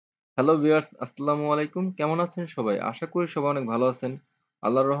Hello viewers, আসসালামু আলাইকুম। কেমন আছেন সবাই? আশা করি সবাই অনেক ভালো আছেন।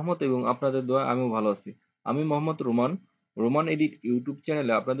 আল্লাহর রহমত এবং আপনাদের দোয়ায় আমিও ভালো আছি। আমি Mohammad Roman, Roman edit YouTube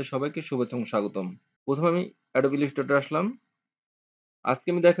চ্যানেলে আপনাদের সবাইকে শুভেচ্ছা এবং স্বাগতম। প্রথমে আমি Adobe illustrator আসলাম। আজকে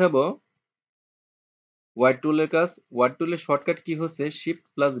আমি দেখাবো হোয়াইট টুলের কাজ। হোয়াইট টুলের শর্টকাট কি হচ্ছে শিফট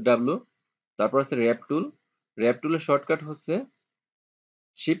প্লাস ডাব্লিউ, তারপর আছে র‍্যাপ টুল। র‍্যাপ টুলের শর্টকাট হচ্ছে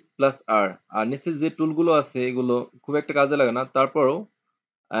শিফট প্লাস আর। আর নিচে যে টুলগুলো আছে এগুলো খুব একটা কাজে লাগে না। তারপরও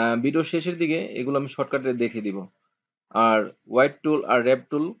ভিডিও শেষের দিকে এগুলো আমি শর্টকাটে দেখিয়ে দিব। আর হোয়াইট টুল আর র‍্যাপ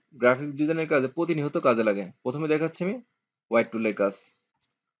টুল গ্রাফিক্স ডিজাইনের কাজে প্রতিনিয়ত কাজে লাগে। প্রথমে দেখাচ্ছি আমি হোয়াইট টুলের কাজ।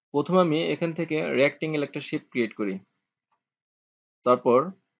 প্রথমে আমি এখান থেকে রেক্টেঙ্গেল একটা শেপ ক্রিয়েট করি। তারপর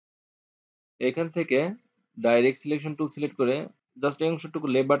এখান থেকে ডাইরেক্ট সিলেকশন টুল সিলেক্ট করে জাস্ট এই অংশটুকু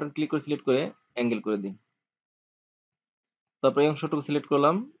লেফট বাটন ক্লিক করে সিলেক্ট করে অ্যাঙ্গেল করে দিই। তারপর এই অংশটুকু সিলেক্ট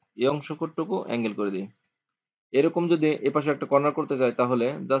করলাম, এই অংশটুকু অ্যাঙ্গেল করে দিই। এরকম যদি এপাশে একটা কর্নার করতে চাই তাহলে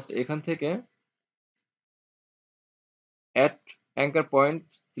জাস্ট এখান থেকে অ্যাড অ্যাঙ্কার পয়েন্ট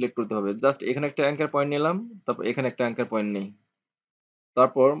সিলেক্ট করতে হবে। জাস্ট এখানে একটা অ্যাঙ্কার পয়েন্ট নিলাম, তারপর এখানে একটা অ্যাঙ্কার পয়েন্ট নেই।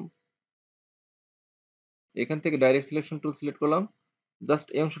 তারপর এখান থেকে ডাইরেক্ট সিলেকশন টুল সিলেক্ট করলাম, জাস্ট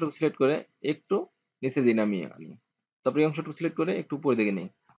এই অংশটুকু সিলেক্ট করে একটু নিচে দিয়ে নামিয়ে আনি। তারপর এই অংশটুকু সিলেক্ট করে একটু উপরে দিকে নিই।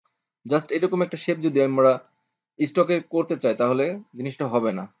 জাস্ট এরকম একটা শেপ যদি আমরা স্টকে করতে চাই তাহলে জিনিসটা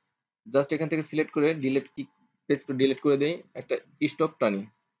হবে না। জাস্ট এখান থেকে সিলেক্ট করে ডিলিট কি প্রেস করে ডিলিট করে দেই, একটা স্টক টানি।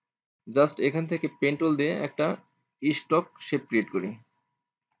 জাস্ট এখান থেকে পেন টুল দিয়ে একটা স্টক শেপ ক্রিয়েট করি।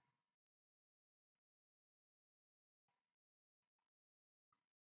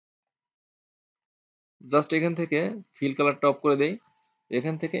 জাস্ট এখান থেকে ফিল কালারটা অফ করে দেই।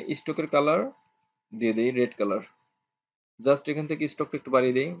 এখান থেকে স্টকের কালার দিয়ে দেই রেড কালার। জাস্ট এখান থেকে স্টকটা একটু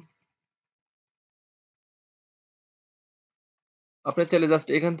বাড়িয়ে দেই। আপনি চাইলে জাস্ট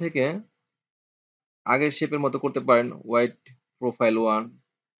এখান থেকে আগের শেপের মতো করতে পারেন, হোয়াইট প্রোফাইল 1।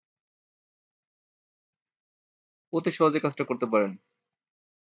 অতি সহজে কাজটা করতে পারেন।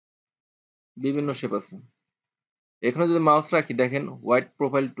 বিভিন্ন শেপ আছে। এখানে যদি মাউস রাখি দেখেন হোয়াইট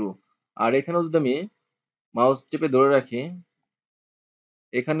প্রোফাইল 2। আর এখানেও যদি আমি মাউস চেপে ধরে রাখি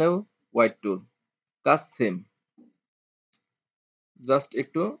এখানেও হোয়াইট টুল। কাজ সেম। জাস্ট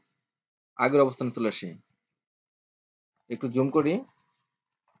একটু আগের অবস্থানে চলে আসি। একটু জুম করি।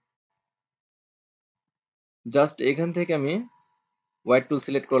 জাস্ট এখান থেকে আমি হোয়াইট টুল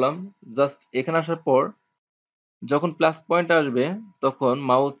সিলেক্ট করলাম। জাস্ট এখানে আসার পর যখন প্লাস পয়েন্ট আসবে তখন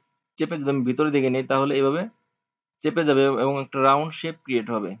মাউস চেপে যদি আমি ভিতরে দিকে নিই তাহলে এভাবে চেপে যাবে এবং একটা রাউন্ড শেপ ক্রিয়েট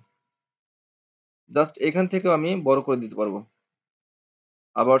হবে। জাস্ট এখান থেকেও আমি বড় করে দিতে পারবো,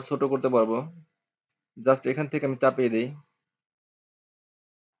 আবার ছোট করতে পারবো। জাস্ট এখান থেকে আমি চাপিয়ে দিই,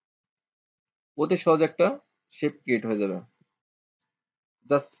 অতি সহজ একটা শেপ ক্রিয়েট হয়ে যাবে।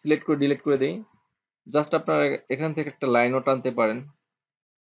 জাস্ট সিলেক্ট করে ডিলিট করে দিই। জাস্ট আপনারা এখান থেকে একটা লাইনও টানতে পারেন,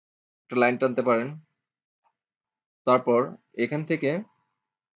 একটা লাইন টানতে পারেন। তারপর এখান থেকে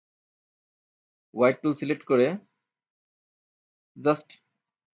হোয়াইট টুল সিলেক্ট করে জাস্ট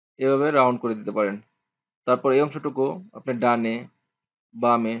এভাবে রাউন্ড করে দিতে পারেন। তারপর এই অংশটুকু আপনি ডানে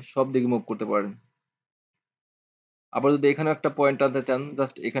বামে সব দিকে মুভ করতে পারেন। আবার যদি এখানেও একটা পয়েন্ট টানতে চান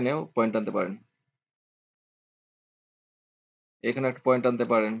জাস্ট এখানেও পয়েন্ট টানতে পারেন, এখানে একটা পয়েন্ট টানতে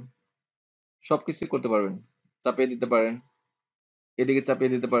পারেন। সবকিছুই করতে পারবেন। চাপিয়ে দিতে পারেন, এদিকে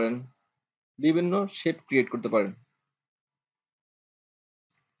চাপিয়ে দিতে পারেন, বিভিন্ন শেপ ক্রিয়েট করতে পারেন।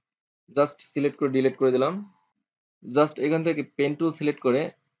 জাস্ট সিলেক্ট করে ডিলিট করে দিলাম। জাস্ট এখান থেকে পেন টুল সিলেক্ট করে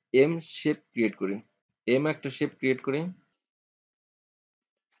এম শেপ ক্রিয়েট করি। এম একটা শেপ ক্রিয়েট করি।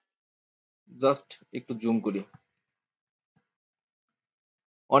 জাস্ট একটু জুম করি।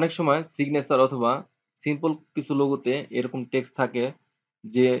 অনেক সময় সিগনেচার অথবা সিম্পল কিছু লোগোতে এরকম টেক্সট থাকে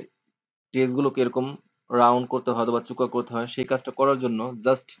যে টেক্সটগুলোকে এরকম রাউন্ড করতে হয় অথবা চোকা করতে হয়। সেই কাজটা করার জন্য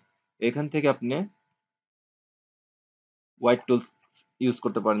জাস্ট এখান থেকে আপনি হোয়াইট টুলস ইউজ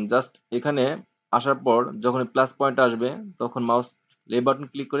করতে পারেন। জাস্ট এখানে আসার পর যখন প্লাস পয়েন্ট আসবে তখন মাউস লেফট বাটন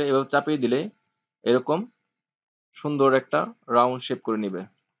ক্লিক করে এভাবে চাপিয়ে দিলে এরকম সুন্দর একটা রাউন্ড শেপ করে নিবে।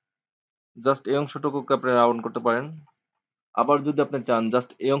 জাস্ট এই অংশটুকুকে আপনি রাউন্ড করতে পারেন। আবার যদি আপনি চান জাস্ট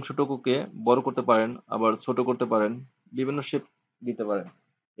এই অংশটুকুকে বড় করতে পারেন, আবার ছোট করতে পারেন, বিভিন্ন শেপ দিতে পারেন।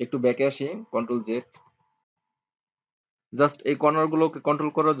 একটু ব্যাকে আসি, কন্ট্রোল জেড। জাস্ট এই কর্নার গুলোকে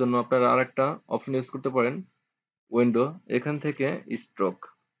কন্ট্রোল করার জন্য আপনারা আরেকটা অপশন ইউজ করতে পারেন, উইন্ডো। এখান থেকে স্ট্রোক,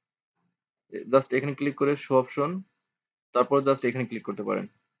 জাস্ট এখানে ক্লিক করে শো অপশন, তারপর জাস্ট এখানে ক্লিক করতে পারেন।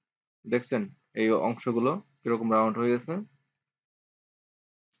 দেখছেন এই অংশগুলো কিরকম রাউন্ড হয়ে গেছে।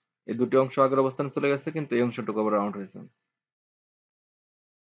 এই দুটি অংশ আগের অবস্থানে চলে গেছে কিন্তু এই অংশটুকু আবার রাউন্ড হয়েছে।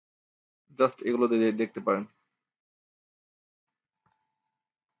 জাস্ট এগুলো দিয়ে দেখতে পারেন।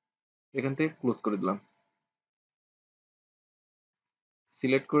 এখান থেকে ক্লোজ করে দিলাম।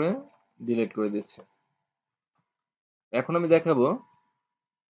 সিলেক্ট করে ডিলিট করে দিচ্ছি। এখন আমি দেখাবো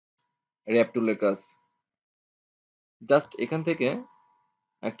র্যাপ টুলের কাজ। জাস্ট এখান থেকে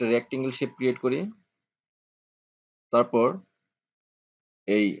একটা রেক্টেঙ্গেল শেপ ক্রিয়েট করি, তারপর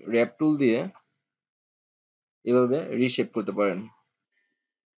এই র্যাপ টুল দিয়ে এভাবে রিশেপ করতে পারেন।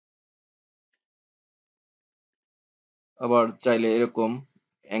 আবার চাইলে এরকম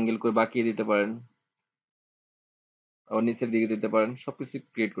অ্যাঙ্গেল করে বাঁকিয়ে দিতে পারেন, আবার নিচের দিকে দিতে পারেন, সবকিছু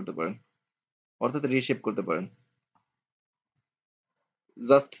ক্রিয়েট করতে পারেন, অর্থাৎ রিশেপ করতে পারেন।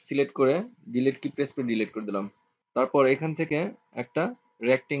 জাস্ট সিলেক্ট করে ডিলিট কি প্রেস করে ডিলিট করে দিলাম। তারপর এখান থেকে একটা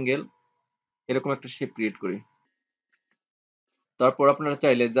রেক্টেঙ্গেল এরকম একটা শেপ ক্রিয়েট করি। তারপর আপনারা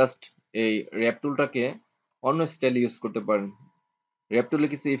চাইলে জাস্ট এই র্যাপ টুলটাকে অন্য স্টাইল ইউজ করতে পারেন। র্যাপ টুলে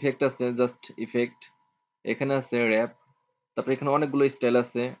কিছু ইফেক্ট আছে, জাস্ট ইফেক্ট, এখানে আছে র্যাপ, তারপর এখানে অনেকগুলো স্টাইল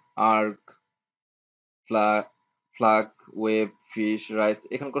আছে, arc, flag, flag, wave, fish, rice,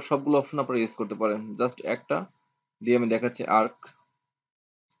 এখানকার সবগুলো অপশন আপনারা ইউজ করতে পারেন। জাস্ট একটা দিয়ে আমি দেখাচ্ছি আর্ক।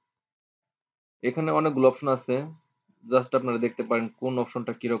 এখানে অনেকগুলো অপশন আছে, জাস্ট আপনারা দেখতে পারেন কোন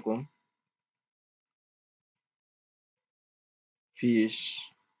অপশনটা কিরকম। ফিশ,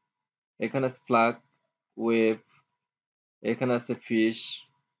 এখানে আছে ফ্লাগ, ওয়েভ, এখানে আছে ফিশ,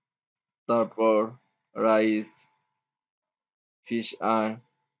 তারপর রাইস, ফিশ আই,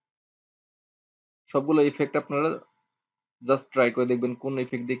 সবগুলো ইফেক্ট আপনারা জাস্ট ট্রাই করে দেখবেন কোন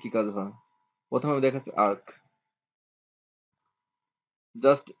ইফেক্ট দিয়ে কি কাজ হয়। প্রথমে আমি দেখাচ্ছি আর্ক।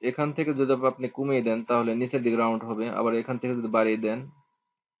 জাস্ট এখান থেকে যদি আপনি কমিয়ে দেন তাহলে নিচের দিকে রাউন্ড হবে, আবার এখান থেকে যদি বাড়িয়ে দেন,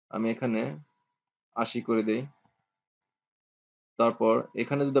 আমি এখানে ৮০ করে দেই, তারপর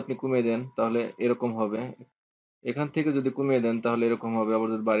এখানে যদি আপনি কমিয়ে দেন তাহলে এরকম হবে, এখান থেকে যদি কমিয়ে দেন তাহলে এরকম হবে, আবার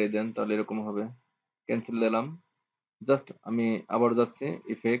যদি বাড়িয়ে দেন তাহলে এরকম হবে। ক্যান্সেল দিলাম। জাস্ট আমি আবার যাচ্ছি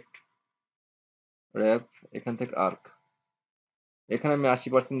ইফেক্ট, র্যাপ, এখান থেকে আর্ক, এখানে আমি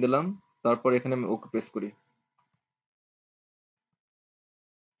 ৮০% দিলাম, তারপর এখানে আমি ওকে প্রেস করি।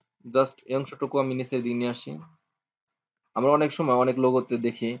 জাস্ট এই অংশটুকু আমি নিচের দিকে নিয়ে আসি। আমরা অনেক সময় অনেক লোগোতে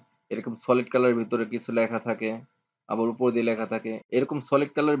দেখি এরকম সলিড কালারের ভিতরে কিছু লেখা থাকে, আবার উপর দিয়ে লেখা থাকে। এরকম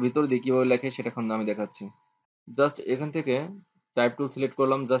সলিড কালারের ভিতর দিয়ে কিভাবে লেখে সেটা এখন আমি দেখাচ্ছি। জাস্ট এখান থেকে টাইপ টুল সিলেক্ট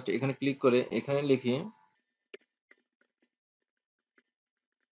করলাম, জাস্ট এখানে ক্লিক করে এখানে লিখি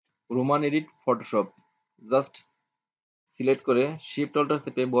Roman edit Photoshop. Just select করে শিফট অল্টার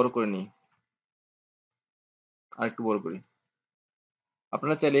চেপে বড় করে নিই, আর একটু বড় করি।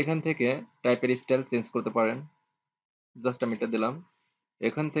 আপনারা চাইলে এখান থেকে টাইপের স্টাইল চেঞ্জ করতে পারেন। জাস্ট আমি এটা দিলাম।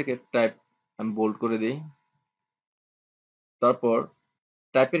 এখান থেকে টাইপ আমি বোল্ড করে দিই। তারপর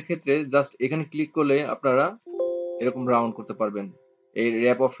টাইপের ক্ষেত্রে জাস্ট এখানে ক্লিক করলে আপনারা এরকম রাউন্ড করতে পারবেন। এই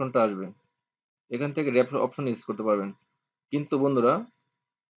র‍্যাপ অপশনটা আসবে, এখান থেকে র‍্যাপ অপশন ইউজ করতে পারবেন। কিন্তু বন্ধুরা,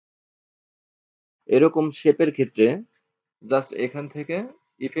 এরকম শেপের ক্ষেত্রে জাস্ট এখান থেকে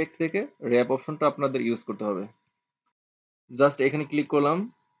ইফেক্ট থেকে র‍্যাপ অপশনটা আপনাদের ইউজ করতে হবে। জাস্ট এখানে ক্লিক করলাম,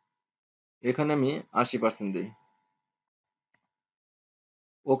 এখানে আমি ৮০% দিই,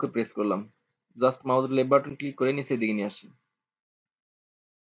 ওকে প্রেস করলাম। Just mouse left button click করে নিচের দিকে নিয়ে আসি।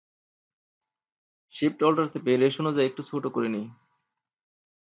 শিফট অল্টার চেপে রেশ অনুযায়ী একটু ছোট করে নিই,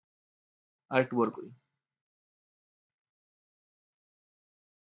 আর একটু বড় করি।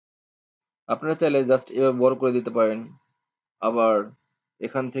 আপনারা চাইলে জাস্ট এভাবে বড় করে দিতে পারেন, আবার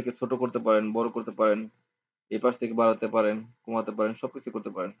এখান থেকে ছোট করতে পারেন, বড় করতে পারেন, এই পাশ থেকে বাড়াতে পারেন, কমাতে পারেন, সবকিছু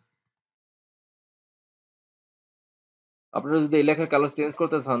করতে পারেন। আপনারা যদি এই লেখার কালার চেঞ্জ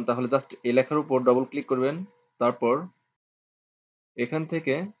করতে চান তাহলে জাস্ট এই লেখার উপর ডবল ক্লিক করবেন, তারপর এখান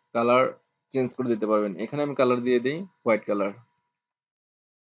থেকে কালার চেঞ্জ করে দিতে পারবেন। এখানে আমি কালার দিয়ে দিই হোয়াইট কালার,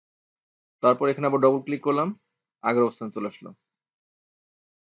 তারপর এখানে আবার ডবল ক্লিক করলাম, আগের অবস্থানে চলে আসলো।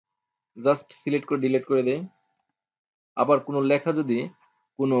 জাস্ট সিলেক্ট করে ডিলিট করে দেই। আবার কোনো লেখা যদি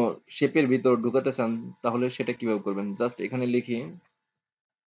কোনো শেপের ভিতর ঢুকাতে চান তাহলে সেটা কিভাবে করবেন, জাস্ট এখানে লিখি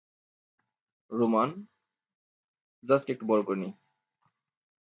রোমান, জাস্ট একটু বড় করে নিই,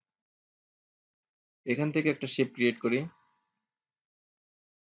 এখান থেকে একটা শেপ ক্রিয়েট করি,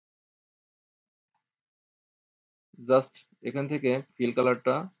 জাস্ট এখান থেকে ফিল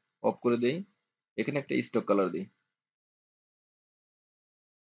কালারটা অফ করে দেই, এখানে একটা স্টক কালার দিই,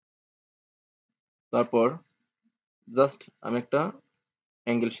 তারপর জাস্ট আমি একটা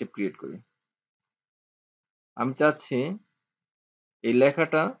অ্যাঙ্গেল শেপ ক্রিয়েট করি। আমি চাচ্ছি এই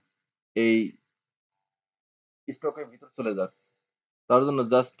লেখাটা এই স্টকের ভিতর চলে যাক, তার জন্য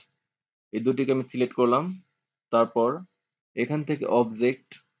জাস্ট এই দুটিকে আমি সিলেক্ট করলাম, তারপর এখান থেকে অবজেক্ট,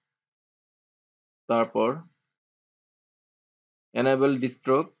 তারপর এনেবল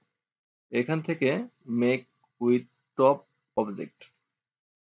ডিস্ট্রোক, এখান থেকে make with top object.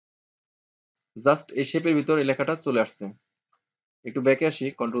 Just এই শেপের ভিতর এই লেখাটা চলে আসছে। একটু ব্যাকে আসি,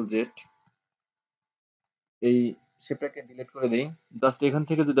 কন্ট্রোল জেড, এই শেপটাকে ডিলিট করে দেই। জাস্ট এখান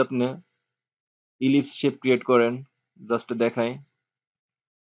থেকে যদি আপনি ইলিপস শেপ ক্রিয়েট করেন, জাস্ট দেখাই,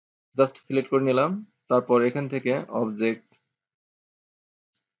 জাস্ট সিলেক্ট করে নিলাম। তারপর এখান থেকে অবজেক্ট,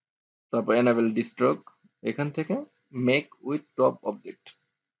 তারপর এনাবেল ডিস্ট্রোক, এখান থেকে make with top object,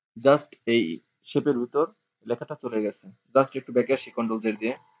 just এই শেপের ভিতর লেখাটা চলে গেছে। জাস্ট একটু ব্যাকে আসি কন্ট্রোল জেড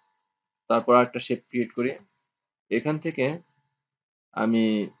দিয়ে, তারপর আরেকটা শেপ ক্রিয়েট করি। এখান থেকে আমি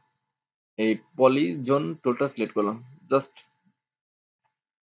এই পলিজন টুলটা সিলেক্ট করলাম। জাস্ট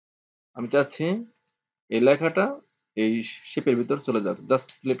আমি চাচ্ছি এই লেখাটা এই শেপের ভিতর চলে যাক, জাস্ট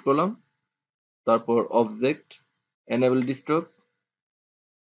সিলেক্ট করলাম। তারপর অবজেক্ট, এনেবল ডিস্ট্রোক,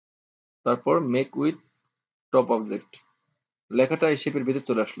 তারপর মেক উইথ টপ অবজেক্ট, লেখাটা এই শেপের ভিতর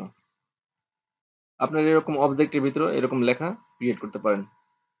চলে আসলো। আপনার এরকম অবজেক্টের ভিতরে এরকম লেখা ক্রিয়েট করতে পারেন,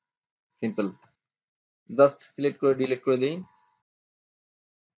 সিম্পল। জাস্ট সিলেক্ট করে ডিলিট করে দেই।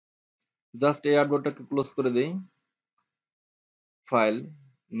 জাস্ট এই আর্টবোর্ডটাকে ক্লোজ করে দেই, ফাইল,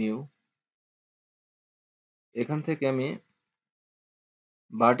 নিউ। এখান থেকে আমি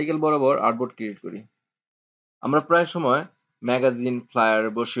ভার্টিক্যাল বরাবর আর্টবোর্ড ক্রিয়েট করি। আমরা প্রায় সময় ম্যাগাজিন, ফ্লায়ার,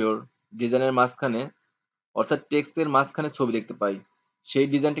 ব্রোশিওর ডিজাইনের মাঝখানে, অর্থাৎ টেক্সটের মাঝখানে ছবি দেখতে পাই। সেই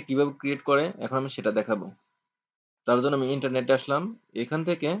ডিজাইনটা কিভাবে ক্রিয়েট করে এখন আমি সেটা দেখাবো। তার জন্য আমি ইন্টারনেটে আসলাম। এখান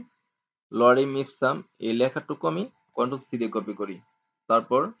থেকে লরিম ইপসাম এই লেখাটুকু আমি কন্ট্রোল সি দিয়ে কপি করি।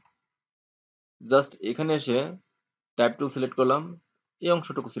 তারপর জাস্ট এখানে এসে টাইপ টুল সিলেক্ট করলাম, এই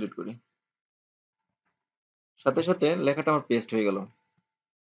অংশটুকু সিলেক্ট করি। সাথে সাথে লেখাটা আমার পেস্ট হয়ে গেল।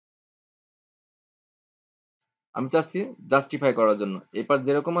 আমি চাচ্ছি জাস্টিফাই করার জন্য, এপার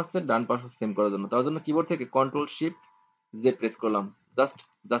যেরকম আছে ডান পাশও সেম করার জন্য। তার জন্য কিবোর্ড থেকে কন্ট্রোল শিফট জে প্রেস করলাম, জাস্ট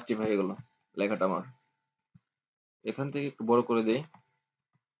জাস্টিফাই হয়ে গেল লেখাটা আমার। এখান থেকে একটু বড় করে দেই,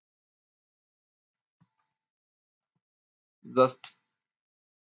 জাস্ট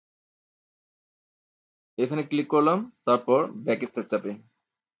এখানে ক্লিক করলাম, তারপর ব্যাক স্পেস চাপে,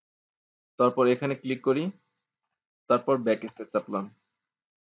 তারপর এখানে ক্লিক করি, তারপর ব্যাক স্পেস চাপলাম।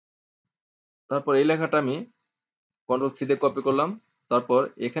 তারপর এই লেখাটা আমি কন্ট্রোল সি দিয়ে কপি করলাম, তারপর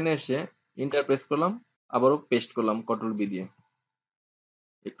এখানে এসে ইন্টার প্রেস করলাম, আবারও পেস্ট করলাম কন্ট্রোল বি দিয়ে।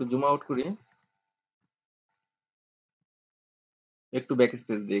 একটু জুম আউট করি, একটু ব্যাক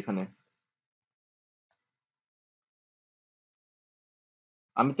স্পেস দিই এখানে।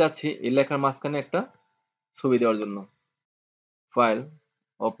 আমি চাচ্ছি এই লেখার মাঝখানে একটা ছবি দেওয়ার জন্য। ফাইল,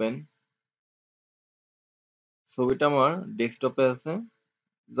 ওপেন, ছবিটা আমার ডেস্কটপে আছে,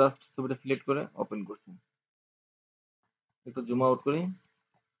 জাস্ট ছবিটা সিলেক্ট করে ওপেন করছি। একটু জুম আউট করি,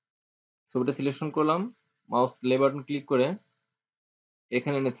 ছবিটা সিলেকশন করলাম, মাউস প্লে বাটন ক্লিক করে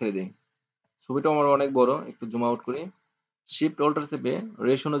এখানে এনে ছেড়ে দিই। ছবিটা আমার অনেক বড়, একটু জুম আউট করি, শিফট অল্টার চেপে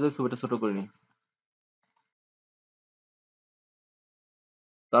রেশ অনুযায়ী ছবিটা ছোট করে নিই।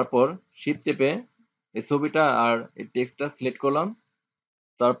 তারপর শিফট চেপে এই ছবিটা আর এই টেক্সটটা সিলেক্ট করলাম,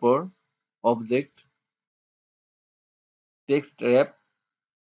 তারপর অবজেক্ট, টেক্সট র্যাপ,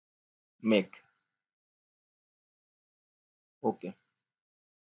 মেক, ওকে।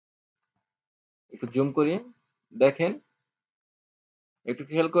 একটু জুম করি, দেখেন, একটু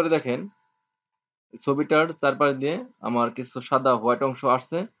খেয়াল করে দেখেন ছবিটার চারপাশ দিয়ে আমার কিছু সাদা হোয়াইট অংশ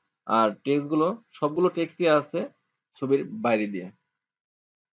আসছে, আর টেক্সট গুলো সবগুলো টেক্সটই আছে ছবির বাইরে দিয়ে।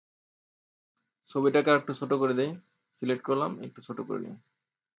 ছবিটাকে আর একটু ছোট করে দেই, সিলেক্ট করলাম, একটু ছোট করে নিই,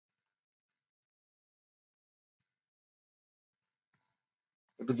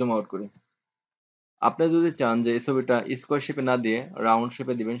 একটু জুম আউট করি। আপনি যদি চান যে এই ছবিটা স্কোয়ার শেপে না দিয়ে রাউন্ড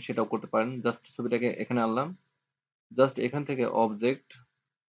শেপে দিবেন, সেটাও করতে পারেন। জাস্ট ছবিটাকে এখানে আনলাম, জাস্ট এখান থেকে অবজেক্ট,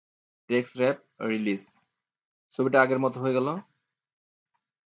 টেক্সট র্যাপ, রিলিজ, ছবিটা আগের মতো হয়ে গেল।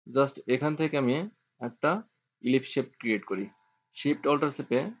 জাস্ট এখান থেকে আমি একটা ইলিপস শেপ ক্রিয়েট করি, শিফট অল্টার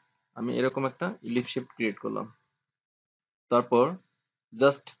চেপে আমি এরকম একটা ইলিপস শেপ ক্রিয়েট করলাম। তারপর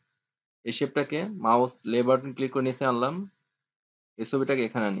জাস্ট এই শেপটাকে মাউস লেফট বাটন ক্লিক করে নিচে আনলাম, এই ছবিটাকে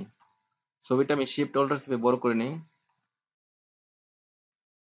এখানে আনি। ছবিটা আমি শিফট অল্টার চেপে বড় করে নিই,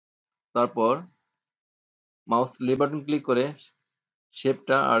 তারপর মাউস লেফট বাটন ক্লিক করে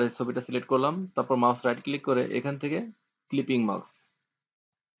শেপটা আর এই ছবিটা সিলেক্ট করলাম, তারপর মাউস রাইট ক্লিক করে এখান থেকে ক্লিপিং মাউস,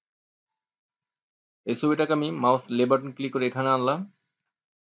 এই ছবিটাকে আমি মাউস লেফট বাটন ক্লিক করে এখানে আনলাম,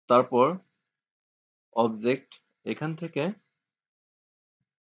 তারপর অবজেক্ট, এখান থেকে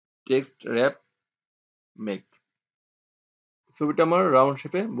টেক্সট র্যাপ, মেক, ছবিটা আমার রাউন্ড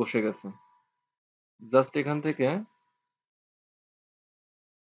শেপে বসে গেছে। জাস্ট এখান থেকে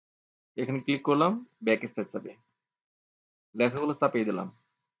এখানে ক্লিক করলাম, ব্যাক স্পেস চাপে লেখাগুলো চাপিয়ে দিলাম।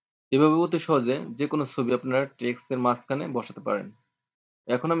 এভাবে অতি সহজে যে কোনো ছবি আপনারা টেক্সটের মাঝখানে বসাতে পারেন।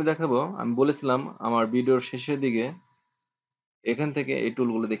 এখন আমি দেখাবো, আমি বলেছিলাম আমার ভিডিওর শেষের দিকে এখান থেকে এই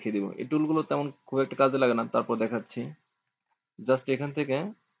টুলগুলো দেখিয়ে দিব। এই টুলগুলো তেমন খুব একটা কাজে লাগে না, তারপর দেখাচ্ছি। জাস্ট এখান থেকে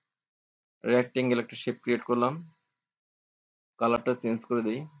রেক্টেঙ্গেল একটা শেপ ক্রিয়েট করলাম, কালারটা চেঞ্জ করে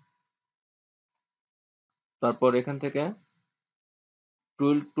দিই। তারপর এখান থেকে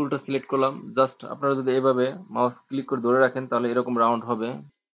টুলটা সিলেক্ট করলাম। জাস্ট আপনারা যদি এভাবে মাউস ক্লিক করে ধরে রাখেন তাহলে এরকম রাউন্ড হবে।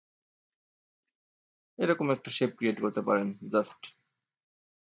 এরকম একটা শেপ ক্রিয়েট করতে পারেন। জাস্ট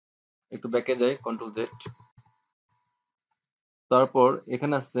একটু ব্যাকে যাই, কন্ট্রোল জেড। তারপর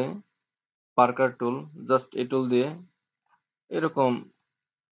এখানে আছে পার্কার টুল। জাস্ট এই টুল দিয়ে এরকম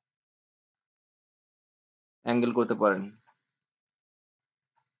অ্যাঙ্গেল করতে পারেন।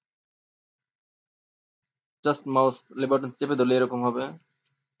 জাস্ট মাউস বাটন চেপে ধরলে এরকম হবে,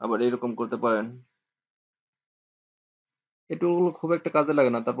 আবার এরকম করতে পারেন। এই টুলগুলো খুব একটা কাজে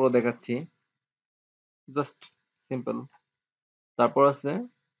লাগে না, তারপরও দেখাচ্ছি। Just simple. তারপর আছে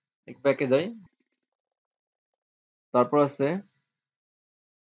একটু ব্যাকে যাই। তারপর আছে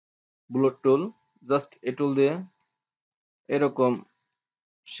বুলেট টুল। জাস্ট এই টুল দিয়ে এরকম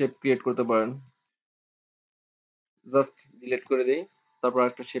শেপ ক্রিয়েট করতে পারেন। জাস্ট ডিলিট করে দিই, তারপর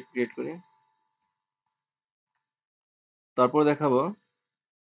একটা শেপ ক্রিয়েট করি। তারপর দেখাবো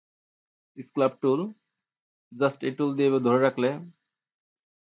স্ক্যালপ টুল। জাস্ট এই টুল দিয়ে এবার ধরে রাখলে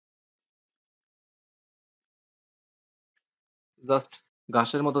জাস্ট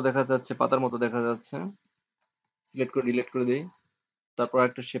ঘাসের মতো দেখা যাচ্ছে, পাতার মতো দেখা যাচ্ছে। সিলেক্ট করে ডিলিট করে দিই, তারপর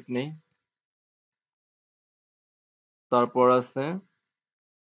একটা শেপ নেই। তারপর আছে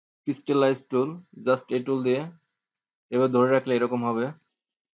ক্রিস্টালাইজ টুল। জাস্ট এই টুল দিয়ে এবার ধরে রাখলে এরকম হবে।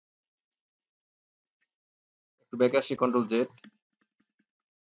 একটু ব্যাকে আসি, কন্ট্রোল জেড।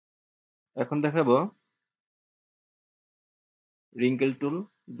 এখন দেখাবো রিঙ্কেল টুল।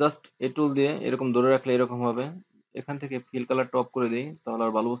 জাস্ট এই টুল দিয়ে এরকম ধরে রাখলে এরকম হবে। এখান থেকে ফিল কালারটা অফ করে দিই, তাহলে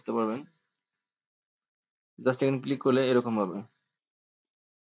আর ভালো বুঝতে পারবেন। জাস্ট এখানে ক্লিক করলে এরকম হবে।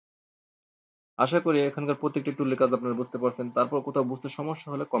 আশা করি এখানকার প্রত্যেকটি টুলের কাজ আপনারা বুঝতে পারছেন। তারপর কোথাও বুঝতে সমস্যা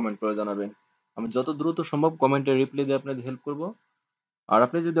হলে কমেন্ট করে জানাবেন। আমি যত দ্রুত সম্ভব কমেন্টে রিপ্লাই দিয়ে আপনাদের হেল্প করব। আর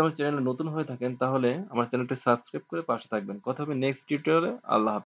আপনি যদি আমার চ্যানেলে নতুন হয়ে থাকেন তাহলে আমার চ্যানেলটি সাবস্ক্রাইব করে পাশে থাকবেন। কথা হবে নেক্সট টিউটোরিয়ালে। আল্লাহ হাফেজ।